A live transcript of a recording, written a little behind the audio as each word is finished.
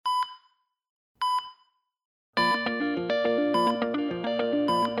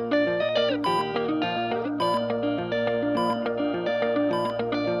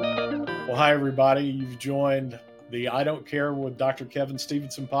hi, everybody. You've joined the I Don't Care with Dr. Kevin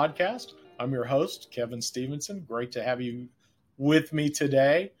Stevenson podcast. I'm your host, Kevin Stevenson. Great to have you with me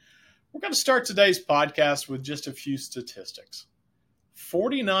today. We're going to start today's podcast with just a few statistics.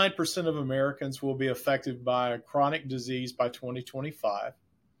 49% of Americans will be affected by a chronic disease by 2025.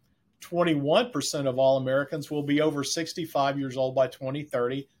 21% of all Americans will be over 65 years old by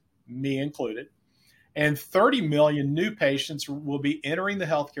 2030, me included. And 30 million new patients will be entering the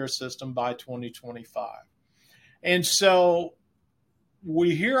healthcare system by 2025. And so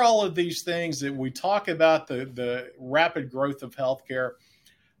we hear all of these things that we talk about the rapid growth of healthcare,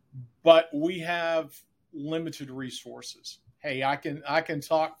 but we have limited resources. Hey, I can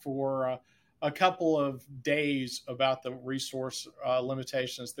talk for a couple of days about the resource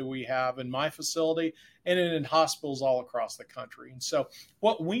limitations that we have in my facility and in hospitals all across the country. And so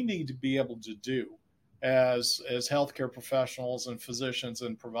what we need to be able to do as healthcare professionals and physicians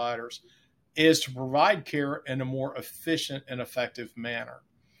and providers is to provide care in a more efficient and effective manner.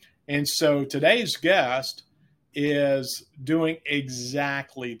 And so today's guest is doing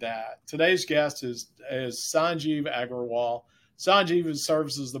exactly that. Today's guest is Sanjeev Agrawal. Sanjeev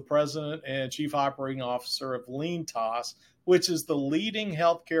serves as the president and chief operating officer of LeanTaas, which is the leading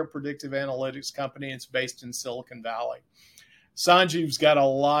healthcare predictive analytics company. It's based in Silicon Valley. Sanjeev's got a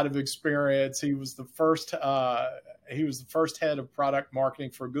lot of experience. He was the first head of product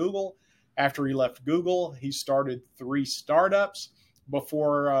marketing for Google. After he left Google, he started 3 startups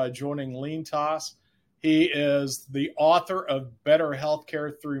before joining LeanTaas. He is the author of Better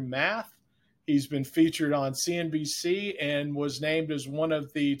Healthcare Through Math. He's been featured on CNBC and was named as one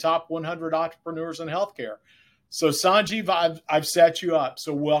of the top 100 entrepreneurs in healthcare. So Sanjeev, I've set you up.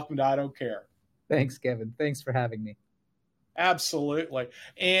 So welcome to I Don't Care. Thanks, Kevin. Thanks for having me. Absolutely.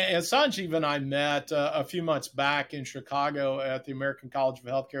 And Sanjeev and I met a few months back in Chicago at the American College of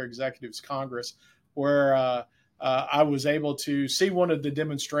Healthcare Executives Congress, where I was able to see one of the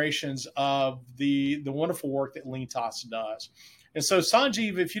demonstrations of the wonderful work that LeanTaas does. And so,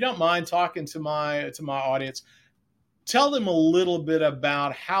 Sanjeev, if you don't mind talking to my audience, tell them a little bit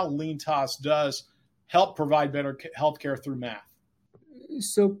about how LeanTaas does help provide better healthcare through math.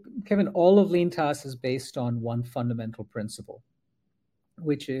 So, Kevin, all of LeanTaas is based on one fundamental principle,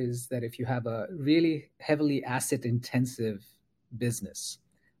 which is that if you have a really heavily asset-intensive business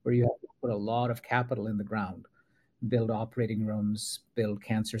where you have to put a lot of capital in the ground, build operating rooms, build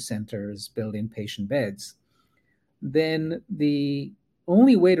cancer centers, build inpatient beds, then the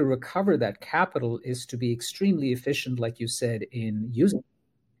only way to recover that capital is to be extremely efficient, like you said, in using it.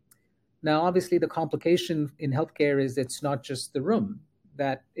 Now, obviously, the complication in healthcare is it's not just the room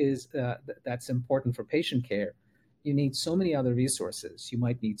that's important for patient care. You need so many other resources. You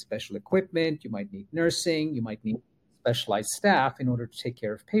might need special equipment, you might need nursing, you might need specialized staff in order to take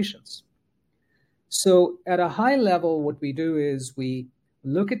care of patients. So at a high level, what we do is we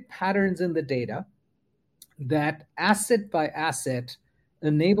look at patterns in the data that asset by asset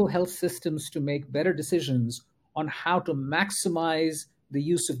enable health systems to make better decisions on how to maximize the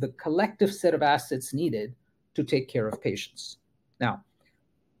use of the collective set of assets needed to take care of patients. Now,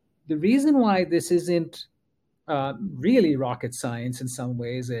 the reason why this isn't really rocket science in some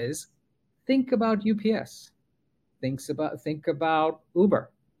ways is think about UPS, think about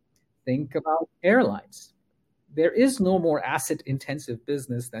Uber, think about airlines. There is no more asset-intensive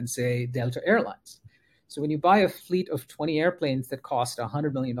business than, say, Delta Airlines. So when you buy a fleet of 20 airplanes that cost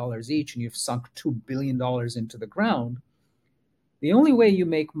 $100 million each and you've sunk $2 billion into the ground, the only way you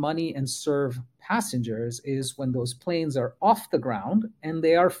make money and serve passengers is when those planes are off the ground and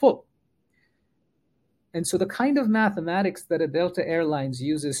they are full. And so the kind of mathematics that a Delta Airlines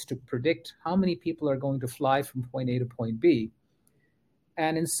uses to predict how many people are going to fly from point A to point B,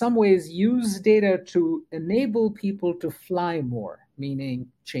 and in some ways use data to enable people to fly more, meaning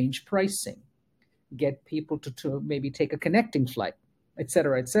change pricing, get people to maybe take a connecting flight, et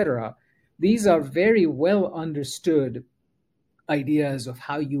cetera, these are very well understood ideas of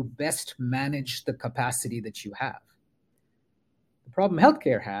how you best manage the capacity that you have. The problem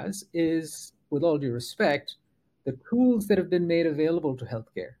healthcare has is, with all due respect, the tools that have been made available to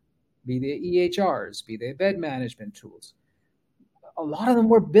healthcare, be they EHRs, be they bed management tools, a lot of them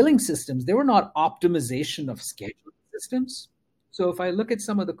were billing systems. They were not optimization of scheduling systems. So if I look at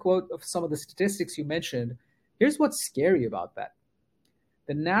some of the statistics you mentioned, here's what's scary about that.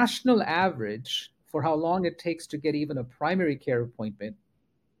 The national average for how long it takes to get even a primary care appointment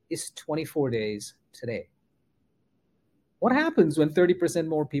is 24 days today. What happens when 30%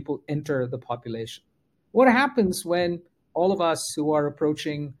 more people enter the population? What happens when all of us who are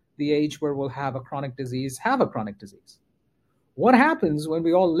approaching the age where we'll have a chronic disease have a chronic disease? What happens when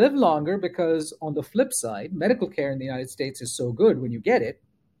we all live longer? Because on the flip side, medical care in the United States is so good when you get it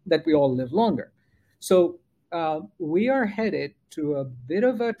that we all live longer. So we are headed to a bit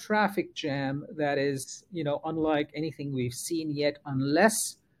of a traffic jam that is, unlike anything we've seen yet,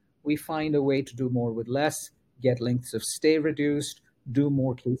 unless we find a way to do more with less, get lengths of stay reduced, do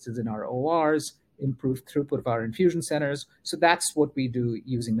more cases in our ORs, improve throughput of our infusion centers. So that's what we do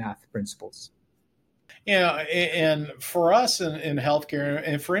using math principles. Yeah, and for us in healthcare,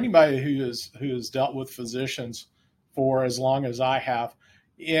 and for anybody who has dealt with physicians for as long as I have,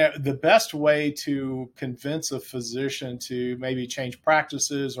 the best way to convince a physician to maybe change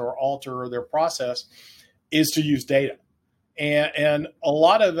practices or alter their process is to use data. And a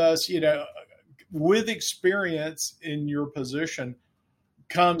lot of us, with experience in your position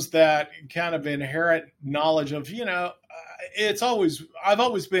comes that kind of inherent knowledge of, I've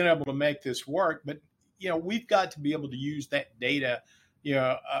always been able to make this work, but we've got to be able to use that data,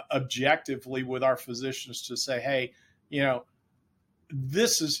 objectively with our physicians to say, hey,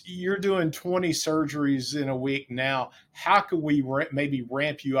 you're doing 20 surgeries in a week now. How can we maybe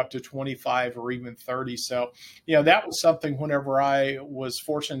ramp you up to 25 or even 30? So, that was something whenever I was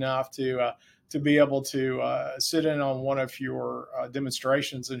fortunate enough to be able to sit in on one of your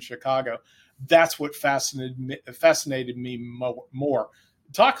demonstrations in Chicago. That's what fascinated me more.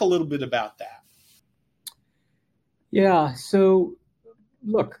 Talk a little bit about that. Yeah. So,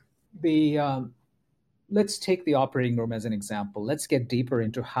 look, let's take the operating room as an example. Let's get deeper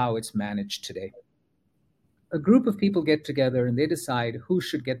into how it's managed today. A group of people get together and they decide who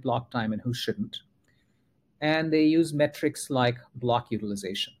should get block time and who shouldn't. And they use metrics like block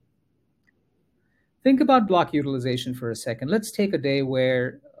utilization. Think about block utilization for a second. Let's take a day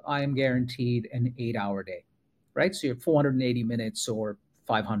where I am guaranteed an 8-hour day, right? So you have 480 minutes or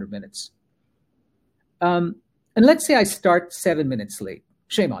 500 minutes. And let's say I start 7 minutes late.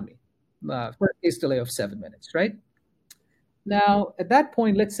 Shame on me. For a case delay of 7 minutes, right? Now, at that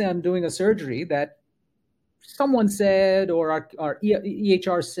point, let's say I'm doing a surgery that someone said, or our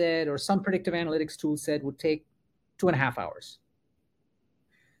EHR said, or some predictive analytics tool said would take 2.5 hours.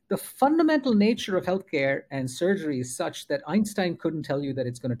 The fundamental nature of healthcare and surgery is such that Einstein couldn't tell you that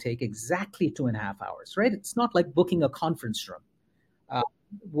it's going to take exactly 2.5 hours, right? It's not like booking a conference room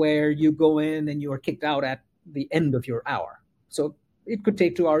where you go in and you are kicked out at the end of your hour. So it could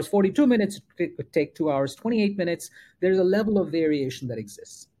take 2 hours, 42 minutes. It could take 2 hours, 28 minutes. There's a level of variation that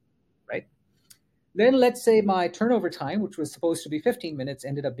exists, right? Then let's say my turnover time, which was supposed to be 15 minutes,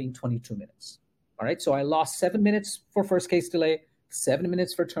 ended up being 22 minutes. All right, so I lost 7 minutes for first case delay, 7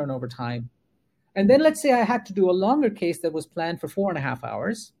 minutes for turnover time. And then let's say I had to do a longer case that was planned for 4.5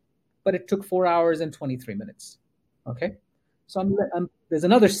 hours, but it took 4 hours and 23 minutes. Okay, so there's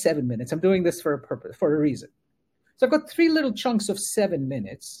another 7 minutes. I'm doing this for a purpose, for a reason. So I've got 3 little chunks of 7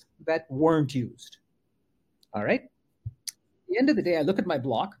 minutes that weren't used. All right. At the end of the day, I look at my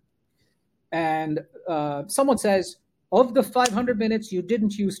block and someone says, of the 500 minutes, you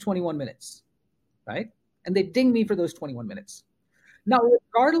didn't use 21 minutes, right? And they ding me for those 21 minutes. Now,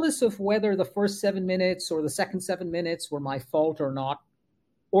 regardless of whether the first 7 minutes or the second 7 minutes were my fault or not,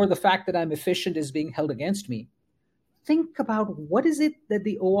 or the fact that I'm efficient is being held against me, think about what is it that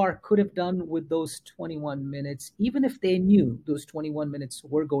the OR could have done with those 21 minutes, even if they knew those 21 minutes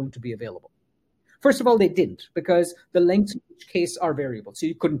were going to be available. First of all, they didn't, because the lengths of each case are variable, so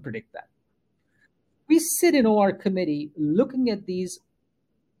you couldn't predict that. We sit in OR committee looking at these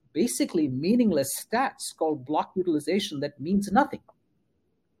basically meaningless stats called block utilization that means nothing,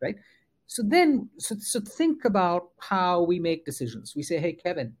 right? So think about how we make decisions. We say, hey,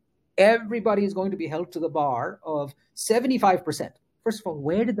 Kevin, everybody is going to be held to the bar of 75%. First of all,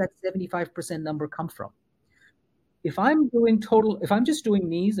 where did that 75% number come from? If I'm just doing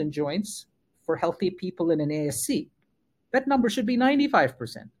knees and joints for healthy people in an ASC, that number should be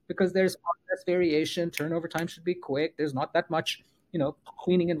 95% because there's less variation. Turnover time should be quick. There's not that much,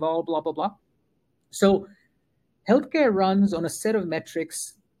 cleaning involved, blah, blah, blah. So healthcare runs on a set of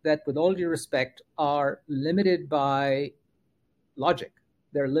metrics that, with all due respect, are limited by logic.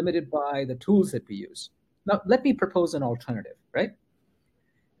 They're limited by the tools that we use. Now, let me propose an alternative, right?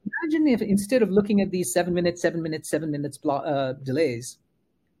 Imagine if instead of looking at these 7 minutes delays,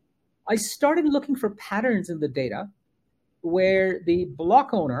 I started looking for patterns in the data where the block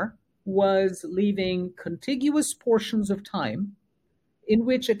owner was leaving contiguous portions of time in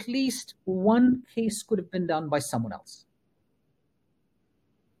which at least one case could have been done by someone else.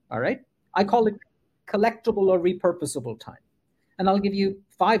 All right? I call it collectible or repurposable time. And I'll give you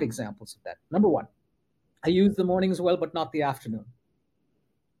 5 examples of that. Number 1, I use the mornings well, but not the afternoon,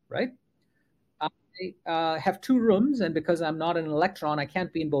 right? I have two rooms, and because I'm not an electron, I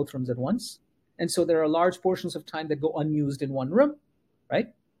can't be in both rooms at once. And so there are large portions of time that go unused in one room, right?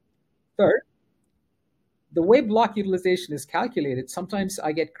 Third, the way block utilization is calculated, sometimes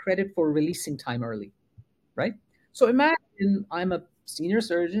I get credit for releasing time early, right? So imagine I'm a senior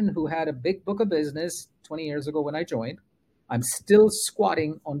surgeon who had a big book of business 20 years ago when I joined. I'm still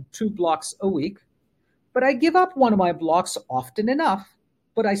squatting on 2 blocks a week, but I give up one of my blocks often enough,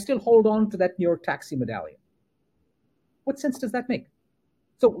 but I still hold on to that New York taxi medallion. What sense does that make?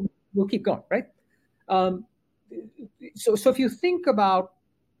 So we'll keep going, right? So if you think about,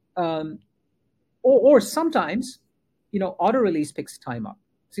 or sometimes, auto release picks time up.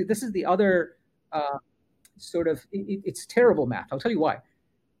 See, this is the other it's terrible math. I'll tell you why.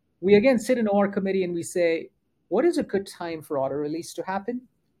 We again sit in our committee and we say, what is a good time for auto release to happen?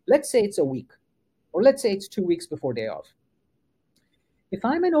 Let's say it's a week, or let's say it's 2 weeks before day off. If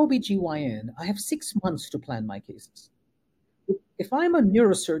I'm an OBGYN, I have 6 months to plan my cases. If I'm a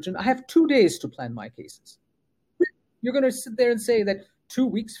neurosurgeon, I have 2 days to plan my cases. You're going to sit there and say that 2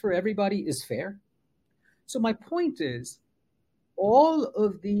 weeks for everybody is fair? So my point is, all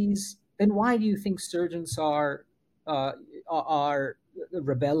of these, and why do you think surgeons are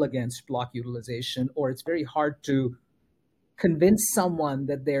rebel against block utilization, or it's very hard to convince someone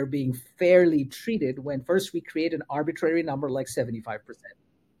that they're being fairly treated when first we create an arbitrary number like 75%.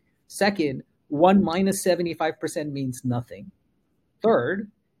 Second, 1 minus 75% means nothing. Third,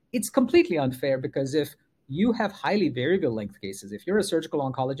 it's completely unfair because if you have highly variable length cases, if you're a surgical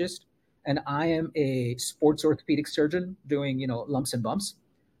oncologist and I am a sports orthopedic surgeon doing, lumps and bumps,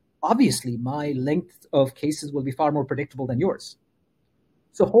 obviously my length of cases will be far more predictable than yours.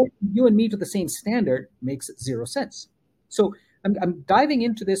 So holding you and me to the same standard makes zero sense. So I'm diving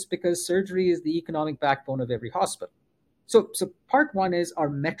into this because surgery is the economic backbone of every hospital. So part one is our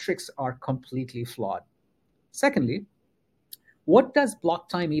metrics are completely flawed. Secondly, what does block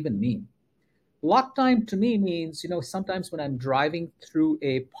time even mean? Block time to me means, sometimes when I'm driving through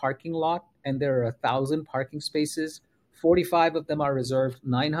a parking lot and there are 1,000 parking spaces, 45 of them are reserved,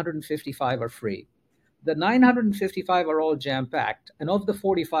 955 are free. The 955 are all jam-packed, and of the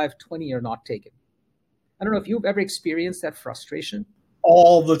 45, 20 are not taken. I don't know if you've ever experienced that frustration.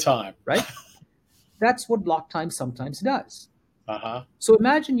 All the time. Right? That's what block time sometimes does. Uh-huh. So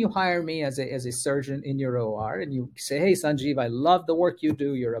imagine you hire me as a surgeon in your OR, and you say, hey, Sanjeev, I love the work you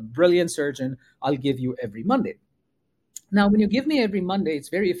do. You're a brilliant surgeon. I'll give you every Monday. Now, when you give me every Monday, it's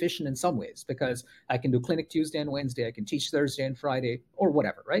very efficient in some ways because I can do clinic Tuesday and Wednesday. I can teach Thursday and Friday or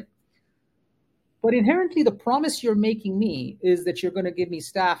whatever, right? But inherently, the promise you're making me is that you're going to give me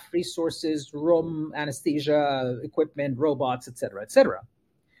staff, resources, room, anesthesia, equipment, robots, et cetera, et cetera.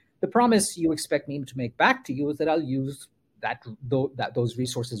 The promise you expect me to make back to you is that I'll use those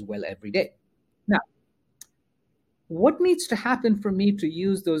resources well every day. Now, what needs to happen for me to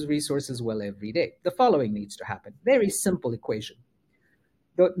use those resources well every day? The following needs to happen. Very simple equation.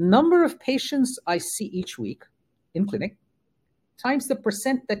 The number of patients I see each week in clinic times the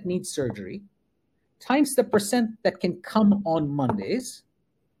percent that needs surgery times the percent that can come on Mondays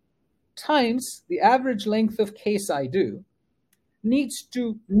times the average length of case I do needs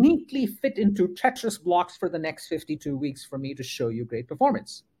to neatly fit into Tetris blocks for the next 52 weeks for me to show you great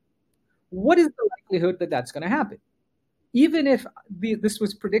performance. What is the likelihood that that's going to happen? Even if this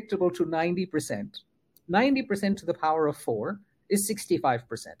was predictable to 90%, 90% to the power of 4 is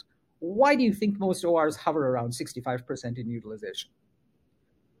 65%. Why do you think most ORs hover around 65% in utilization?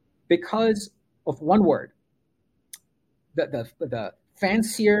 Because of one word. The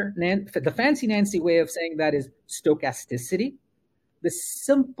fancy Nancy way of saying that is stochasticity. The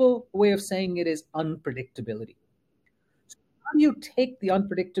simple way of saying it is unpredictability. So how do you take the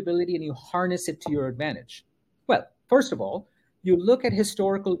unpredictability and you harness it to your advantage? Well, first of all, you look at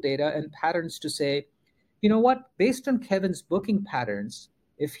historical data and patterns to say, you know what, based on Kevin's booking patterns,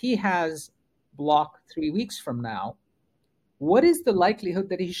 if he has block 3 weeks from now, what is the likelihood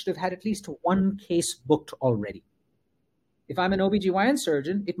that he should have had at least one case booked already? If I'm an OBGYN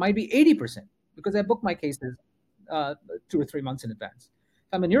surgeon, it might be 80% because I book my cases 2 or 3 months in advance.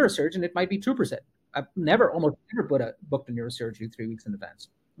 If I'm a neurosurgeon, it might be 2%. I've almost never booked a neurosurgery 3 weeks in advance.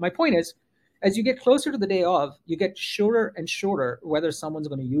 My point is, as you get closer to the day of, you get surer and surer whether someone's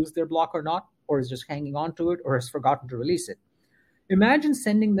going to use their block or not, or is just hanging on to it, or has forgotten to release it. Imagine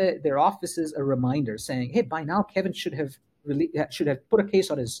sending their offices a reminder saying, hey, by now Kevin should have put a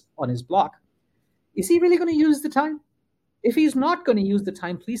case on his block. Is he really going to use the time? If he's not going to use the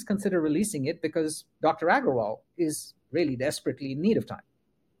time, please consider releasing it because Dr. Agrawal is really desperately in need of time.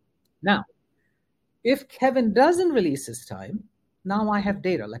 Now, if Kevin doesn't release his time, Now I have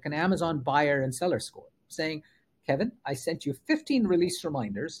data like an Amazon buyer and seller score saying, Kevin, I sent you 15 release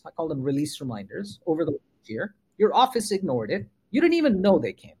reminders. I call them release reminders over the last year. Your office ignored it. You didn't even know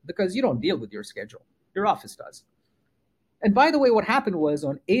they came because you don't deal with your schedule. Your office does. And by the way, what happened was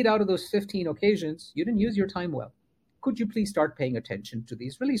on 8 out of those 15 occasions, you didn't use your time well. Could you please start paying attention to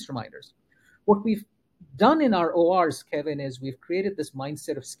these release reminders? What we've done in our ORs, Kevin, is we've created this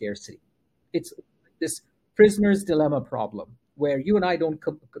mindset of scarcity. It's this prisoner's dilemma problem where you and I don't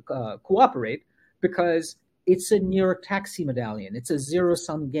cooperate because it's a New York taxi medallion. It's a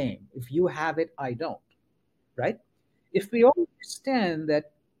zero-sum game. If you have it, I don't, right? If we all understand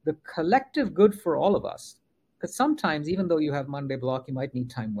that the collective good for all of us, because sometimes even though you have Monday block, you might need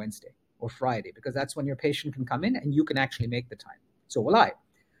time Wednesday or Friday because that's when your patient can come in and you can actually make the time. So will I.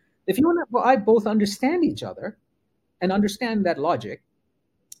 If you and I both understand each other and understand that logic,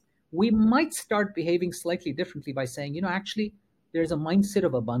 we might start behaving slightly differently by saying, actually, there's a mindset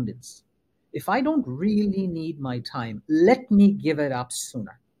of abundance. If I don't really need my time, let me give it up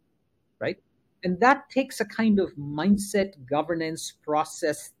sooner, right? And that takes a kind of mindset, governance,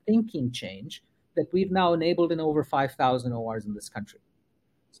 process, thinking change that we've now enabled in over 5,000 ORs in this country.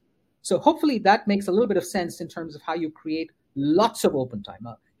 So hopefully that makes a little bit of sense in terms of how you create lots of open time.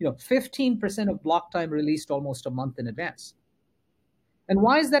 15% of block time released almost a month in advance. And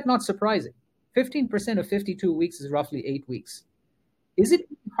why is that not surprising? 15% of 52 weeks is roughly 8 weeks. Is it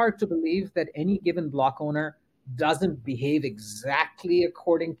hard to believe that any given block owner doesn't behave exactly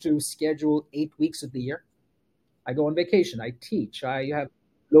according to schedule 8 weeks of the year? I go on vacation, I teach, I have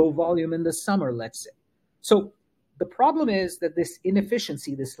low volume in the summer, let's say. So the problem is that this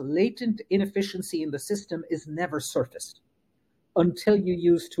inefficiency, this latent inefficiency in the system is never surfaced until you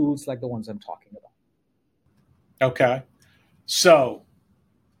use tools like the ones I'm talking about. Okay. So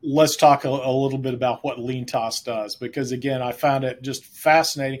let's talk a little bit about what LeanTaas does, because again, I found it just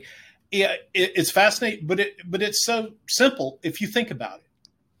fascinating. Yeah, it's fascinating, but it's so simple if you think about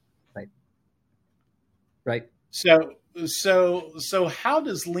it. Right. So how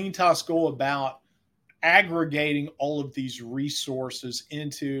does LeanTaas go about aggregating all of these resources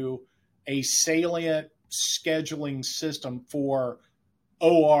into a salient scheduling system for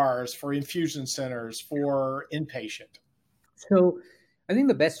ORs, for infusion centers, for inpatient? So I think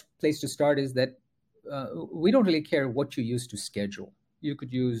the best place to start is that we don't really care what you use to schedule. You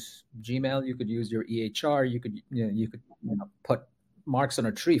could use Gmail, you could use your EHR, you could put marks on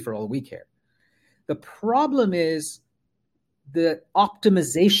a tree for all we care. The problem is the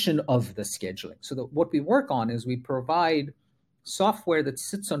optimization of the scheduling. So what we work on is we provide software that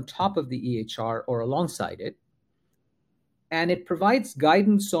sits on top of the EHR or alongside it, and it provides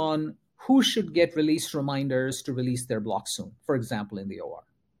guidance on who should get release reminders to release their block soon, for example, in the OR.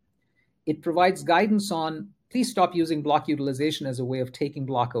 It provides guidance on, please stop using block utilization as a way of taking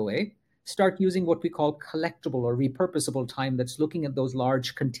block away. Start using what we call collectible or repurposable time that's looking at those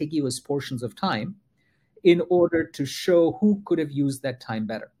large contiguous portions of time in order to show who could have used that time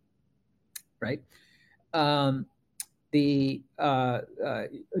better, right? In the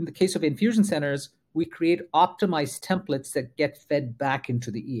case of infusion centers, we create optimized templates that get fed back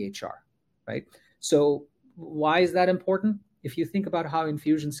into the EHR, right? So why is that important? If you think about how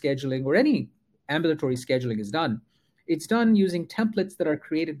infusion scheduling or any ambulatory scheduling is done, it's done using templates that are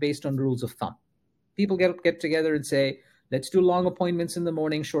created based on rules of thumb. People get together and say, let's do long appointments in the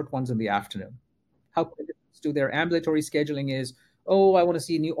morning, short ones in the afternoon. How close to their ambulatory scheduling is, oh, I want to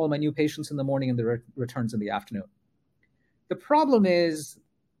see all my new patients in the morning and the returns in the afternoon. The problem is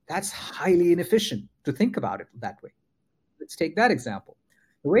that's highly inefficient to think about it that way. Let's take that example.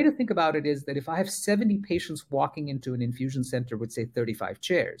 The way to think about it is that if I have 70 patients walking into an infusion center with, say, 35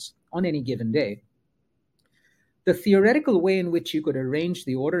 chairs on any given day, the theoretical way in which you could arrange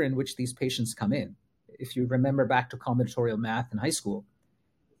the order in which these patients come in, if you remember back to combinatorial math in high school,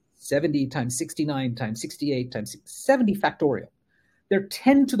 70 times 69 times 68 times 70 factorial. There are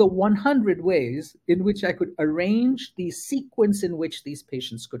 10 to the 100 ways in which I could arrange the sequence in which these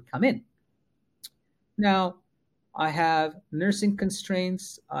patients could come in. Now, I have nursing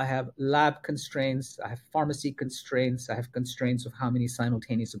constraints, I have lab constraints, I have pharmacy constraints, I have constraints of how many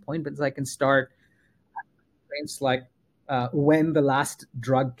simultaneous appointments I can start, constraints like when the last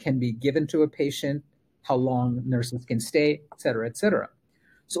drug can be given to a patient, how long nurses can stay, et cetera, et cetera.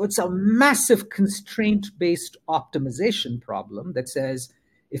 So it's a massive constraint-based optimization problem that says,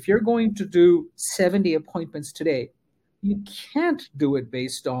 if you're going to do 70 appointments today, you can't do it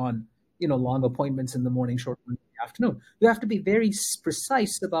based on, long appointments in the morning, short ones in the afternoon. You have to be very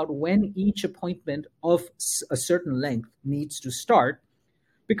precise about when each appointment of a certain length needs to start,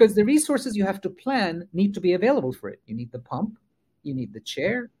 because the resources you have to plan need to be available for it. You need the pump, you need the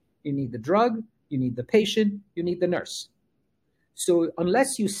chair, you need the drug, you need the patient, you need the nurse. So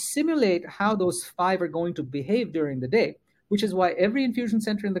unless you simulate how those 5 are going to behave during the day, which is why every infusion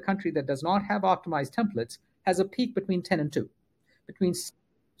center in the country that does not have optimized templates has a peak between 10 and 2. Between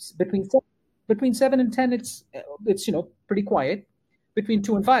between 7 and 10, it's pretty quiet. Between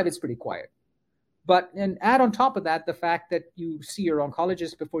 2 and 5, it's pretty quiet. And add on top of that the fact that you see your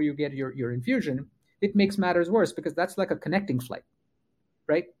oncologist before you get your infusion, it makes matters worse because that's like a connecting flight,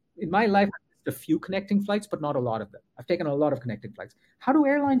 right? In my life, I've missed a few connecting flights, but not a lot of them. I've taken a lot of connecting flights. How do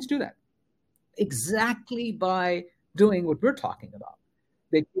airlines do that? Exactly by doing what we're talking about.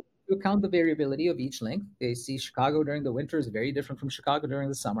 They account the variability of each length. They see Chicago during the winter is very different from Chicago during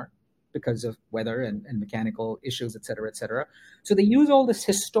the summer because of weather and mechanical issues, et cetera, et cetera. So they use all this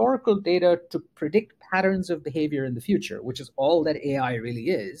historical data to predict patterns of behavior in the future, which is all that AI really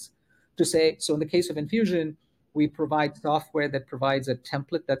is, to say, so in the case of infusion, we provide software that provides a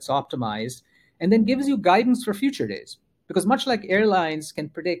template that's optimized and then gives you guidance for future days. Because much like airlines can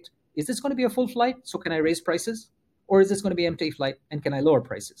predict, is this going to be a full flight? So can I raise prices? Or is this going to be an empty flight? And can I lower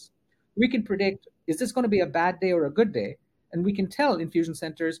prices? We can predict, is this going to be a bad day or a good day? And we can tell infusion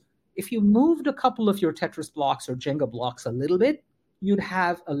centers, if you moved a couple of your Tetris blocks or Jenga blocks a little bit, you'd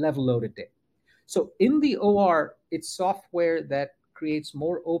have a level loaded day. So in the OR, it's software that creates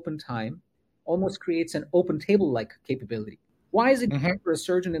more open time, almost creates an open table-like capability. Why is it hard for a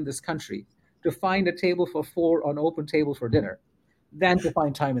surgeon in this country to find a table for 4 on open table for dinner than to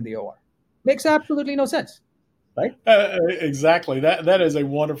find time in the OR? Makes absolutely no sense, right? Exactly. That is a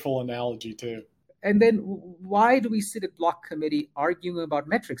wonderful analogy too. And then why do we sit at block committee arguing about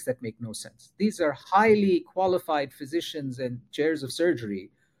metrics that make no sense? These are highly qualified physicians and chairs of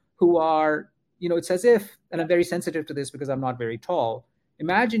surgery who are, it's as if, and I'm very sensitive to this because I'm not very tall.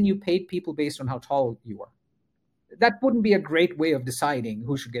 Imagine you paid people based on how tall you are. That wouldn't be a great way of deciding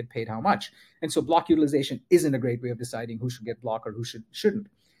who should get paid how much. And so block utilization isn't a great way of deciding who should get block or who shouldn't.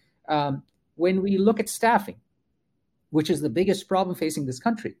 When we look at staffing, which is the biggest problem facing this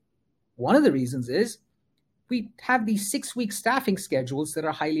country, one of the reasons is we have these 6-week staffing schedules that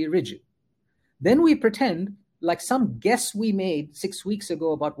are highly rigid. Then we pretend like some guess we made 6 weeks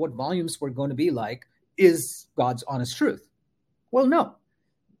ago about what volumes were going to be like is God's honest truth. Well, no.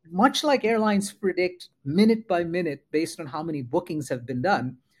 Much like airlines predict minute by minute based on how many bookings have been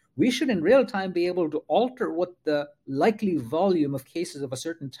done, we should in real time be able to alter what the likely volume of cases of a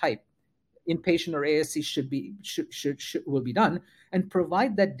certain type, inpatient or ASC, will be done, and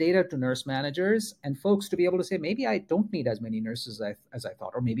provide that data to nurse managers and folks to be able to say, maybe I don't need as many nurses as I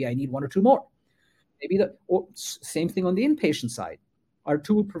thought, or maybe I need 1 or 2 more. Same thing on the inpatient side. Our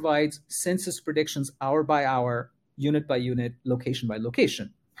tool provides census predictions hour by hour, unit by unit, location by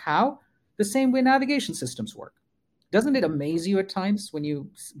location. How? The same way navigation systems work. Doesn't it amaze you at times when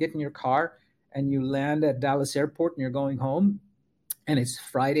you get in your car and you land at Dallas Airport and you're going home and it's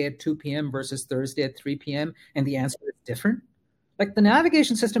Friday at 2 p.m. versus Thursday at 3 p.m. and the answer is different? Like the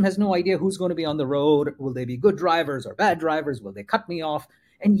navigation system has no idea who's going to be on the road. Will they be good drivers or bad drivers? Will they cut me off?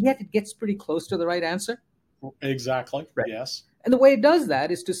 And yet it gets pretty close to the right answer. Exactly. Right. Yes. And the way it does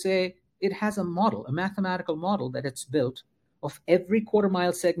that is to say it has a model, a mathematical model that it's built of every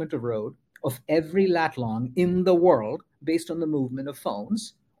quarter-mile segment of road, of every lat long in the world based on the movement of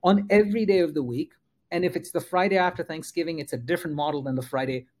phones on every day of the week. And if it's the Friday after Thanksgiving, it's a different model than the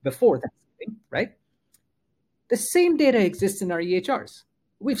Friday before Thanksgiving, right? The same data exists in our EHRs.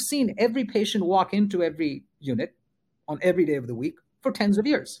 We've seen every patient walk into every unit on every day of the week for tens of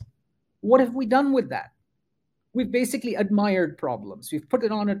years. What have we done with that? We've basically admired problems. We've put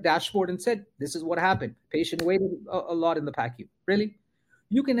it on a dashboard and said, this is what happened. Patient waited a lot in the PACU. Really?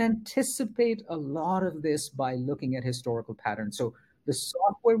 You can anticipate a lot of this by looking at historical patterns. So the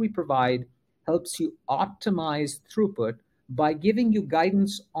software we provide helps you optimize throughput by giving you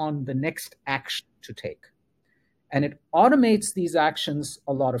guidance on the next action to take. And it automates these actions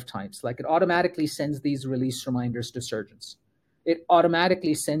a lot of times. Like it automatically sends these release reminders to surgeons. It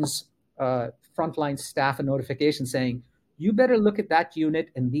automatically sends frontline staff a notification saying, you better look at that unit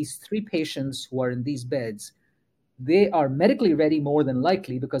and these 3 patients who are in these beds. They are medically ready more than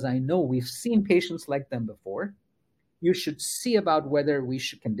likely because I know we've seen patients like them before. You should see about whether we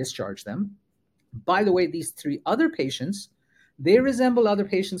can discharge them. By the way, these 3 other patients, they resemble other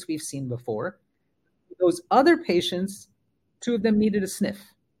patients we've seen before. Those other patients, 2 of them needed a sniff.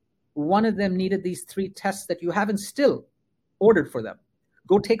 1 of them needed these 3 tests that you haven't still ordered for them.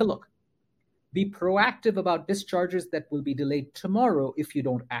 Go take a look. Be proactive about discharges that will be delayed tomorrow if you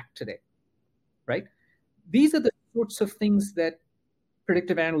don't act today, right? These are the sorts of things that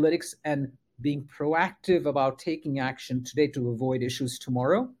predictive analytics and being proactive about taking action today to avoid issues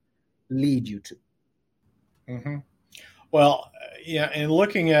tomorrow lead you to. Mm-hmm. Well, yeah, and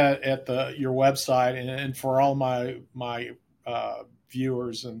looking at your website, and for all my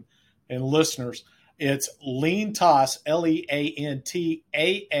viewers and listeners, it's LeanTaas,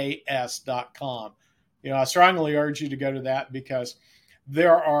 LeanTaas.com. I strongly urge you to go to that because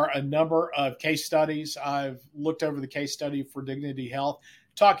there are a number of case studies. I've looked over the case study for Dignity Health,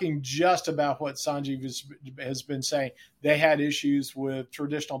 talking just about what Sanjeev has been saying. They had issues with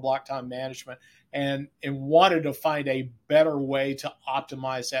traditional block time management and wanted to find a better way to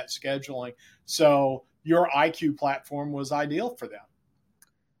optimize that scheduling. So your IQ platform was ideal for them.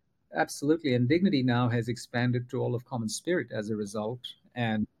 Absolutely. And Dignity now has expanded to all of Common Spirit as a result.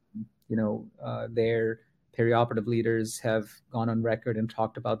 And, their perioperative leaders have gone on record and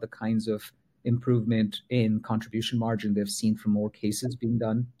talked about the kinds of improvement in contribution margin they've seen from more cases being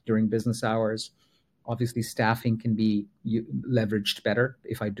done during business hours. Obviously, staffing can be leveraged better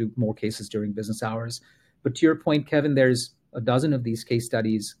if I do more cases during business hours. But to your point, Kevin, there's a dozen of these case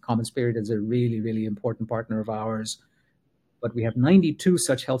studies. Common Spirit is a really, really important partner of ours. But we have 92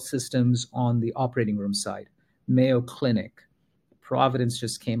 such health systems on the operating room side. Mayo Clinic, Providence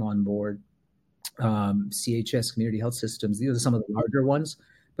just came on board, CHS, Community Health Systems. These are some of the larger ones.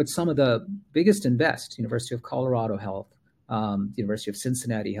 But some of the biggest and best, University of Colorado Health, University of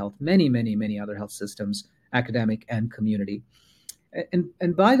Cincinnati Health, many, many, many other health systems, academic and community.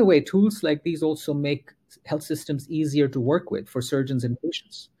 And by the way, tools like these also make health systems easier to work with for surgeons and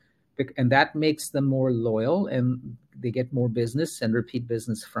patients. And that makes them more loyal and they get more business and repeat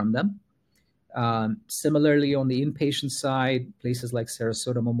business from them. Similarly, on the inpatient side, places like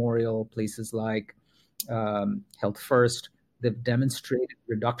Sarasota Memorial, places like Health First, they've demonstrated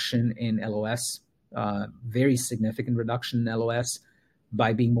reduction in LOS, very significant reduction in LOS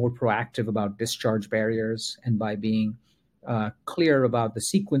by being more proactive about discharge barriers and by being clear about the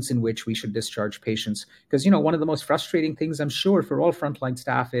sequence in which we should discharge patients. Because, one of the most frustrating things, I'm sure, for all frontline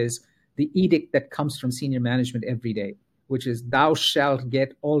staff is the edict that comes from senior management every day, which is thou shalt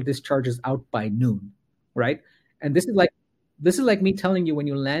get all discharges out by noon, right? And this is like me telling you when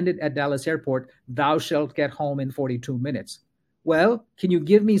you landed at Dallas Airport, thou shalt get home in 42 minutes. Well, can you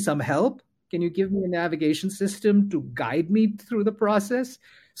give me some help? Can you give me a navigation system to guide me through the process?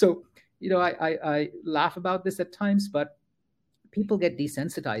 So, I laugh about this at times, but people get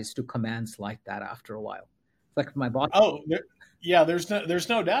desensitized to commands like that after a while. It's like my boss. Oh, yeah, there's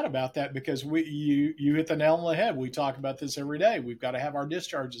no doubt about that because you hit the nail on the head. We talk about this every day. We've got to have our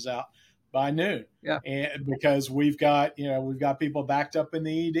discharges out by noon. Yeah. And because we've got people backed up in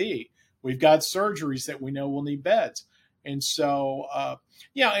the ED. We've got surgeries that we know will need beds. And so, I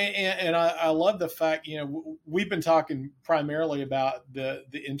love the fact, we've been talking primarily about the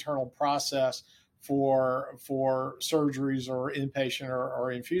internal process for surgeries or inpatient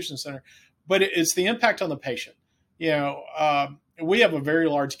or infusion center, but it's the impact on the patient. We have a very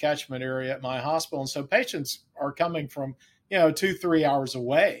large catchment area at my hospital. And so patients are coming from, 2-3 hours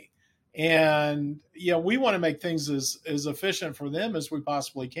away. And, we want to make things as efficient for them as we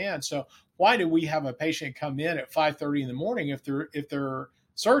possibly can. So why do we have a patient come in at 5:30 in the morning if their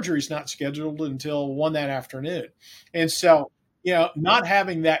surgery is not scheduled until 1 that afternoon? And so, not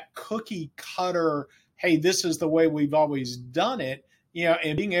having that cookie cutter, hey, this is the way we've always done it,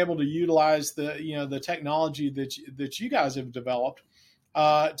 and being able to utilize the technology that you guys have developed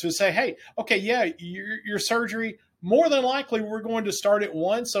to say, hey, okay, yeah, your surgery, more than likely we're going to start at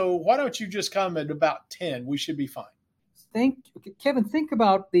 1. So why don't you just come at about 10? We should be fine. Kevin, think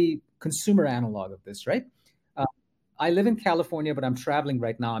about the consumer analog of this, right? I live in California, but I'm traveling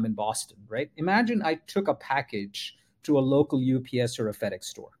right now. I'm in Boston, right? Imagine I took a package to a local UPS or a FedEx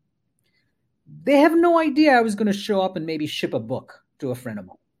store. They have no idea I was going to show up and maybe ship a book to a friend of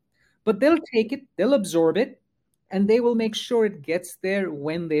mine. But they'll take it, they'll absorb it, and they will make sure it gets there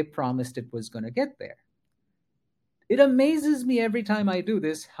when they promised it was going to get there. It amazes me every time I do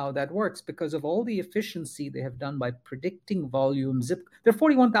this, how that works because of all the efficiency they have done by predicting volume. There are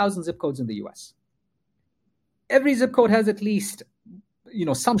 41,000 zip codes in the US. Every zip code has at least,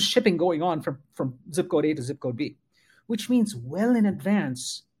 some shipping going on from zip code A to zip code B, which means well in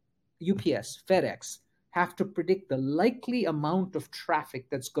advance, UPS, FedEx have to predict the likely amount of traffic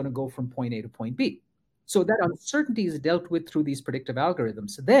that's going to go from point A to point B. So that uncertainty is dealt with through these predictive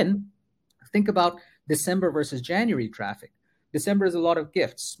algorithms. Then think about December versus January traffic. December is a lot of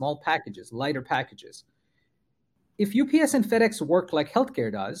gifts, small packages, lighter packages. If UPS and FedEx work like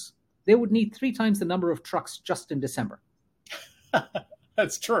healthcare does, they would need 3 times the number of trucks just in December.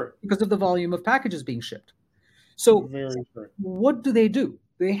 That's true. Because of the volume of packages being shipped. So very true. What do?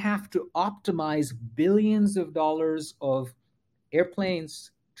 they have to optimize billions of dollars of airplanes,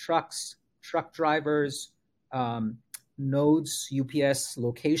 trucks, truck drivers, nodes, UPS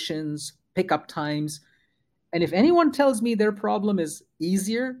locations, pickup times. And if anyone tells me their problem is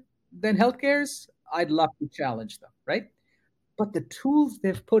easier than healthcare's, I'd love to challenge them, right? But the tools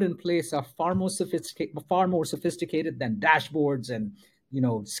they've put in place are far more sophisticated than dashboards and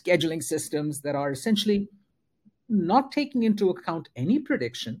scheduling systems that are essentially not taking into account any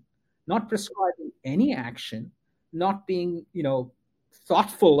prediction, not prescribing any action, not being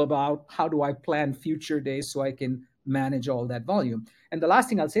thoughtful about how do I plan future days so I can manage all that volume. And the last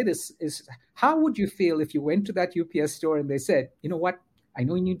thing I'll say this is, how would you feel if you went to that UPS store and they said, you know what, I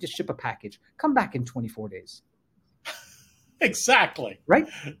know you need to ship a package, come back in 24 days. Exactly. Right?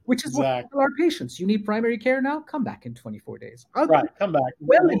 Which is what we tell our patients. You need primary care now? Come back in 24 days. Right. Come back.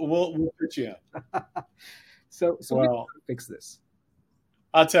 We'll put you in. So we can fix this.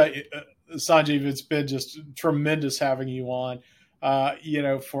 I'll tell you, Sanjeev, it's been just tremendous having you on.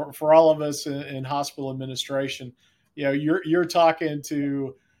 For all of us in hospital administration, you're talking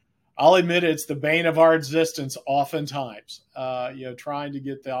to, I'll admit it's the bane of our existence oftentimes, trying to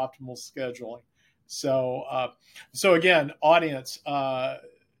get the optimal scheduling. So again, audience,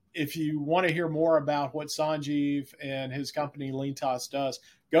 if you want to hear more about what Sanjeev and his company LeanTaas does,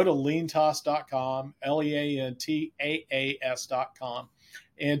 go to LeanTaas.com, LeanTaas.com,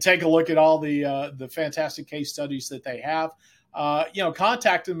 and take a look at all the fantastic case studies that they have.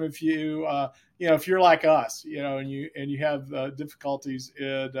 Contact them if if you're like us, and you have difficulties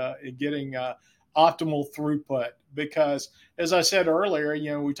in getting optimal throughput, because as I said earlier,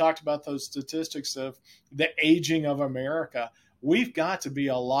 we talked about those statistics of the aging of America. We've got to be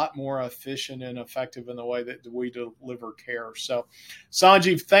a lot more efficient and effective in the way that we deliver care. So,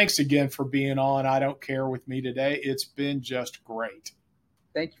 Sanjeev, thanks again for being on I Don't Care with me today. It's been just great.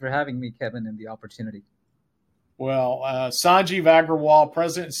 Thank you for having me, Kevin, and the opportunity. Well, Sanjeev Agrawal,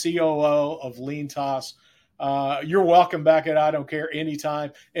 President and COO of LeanTaas, you're welcome back at I Don't Care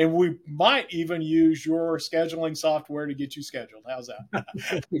anytime. And we might even use your scheduling software to get you scheduled. How's that?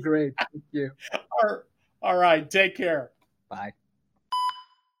 That'd be great. Thank you. All right. Take care. Bye.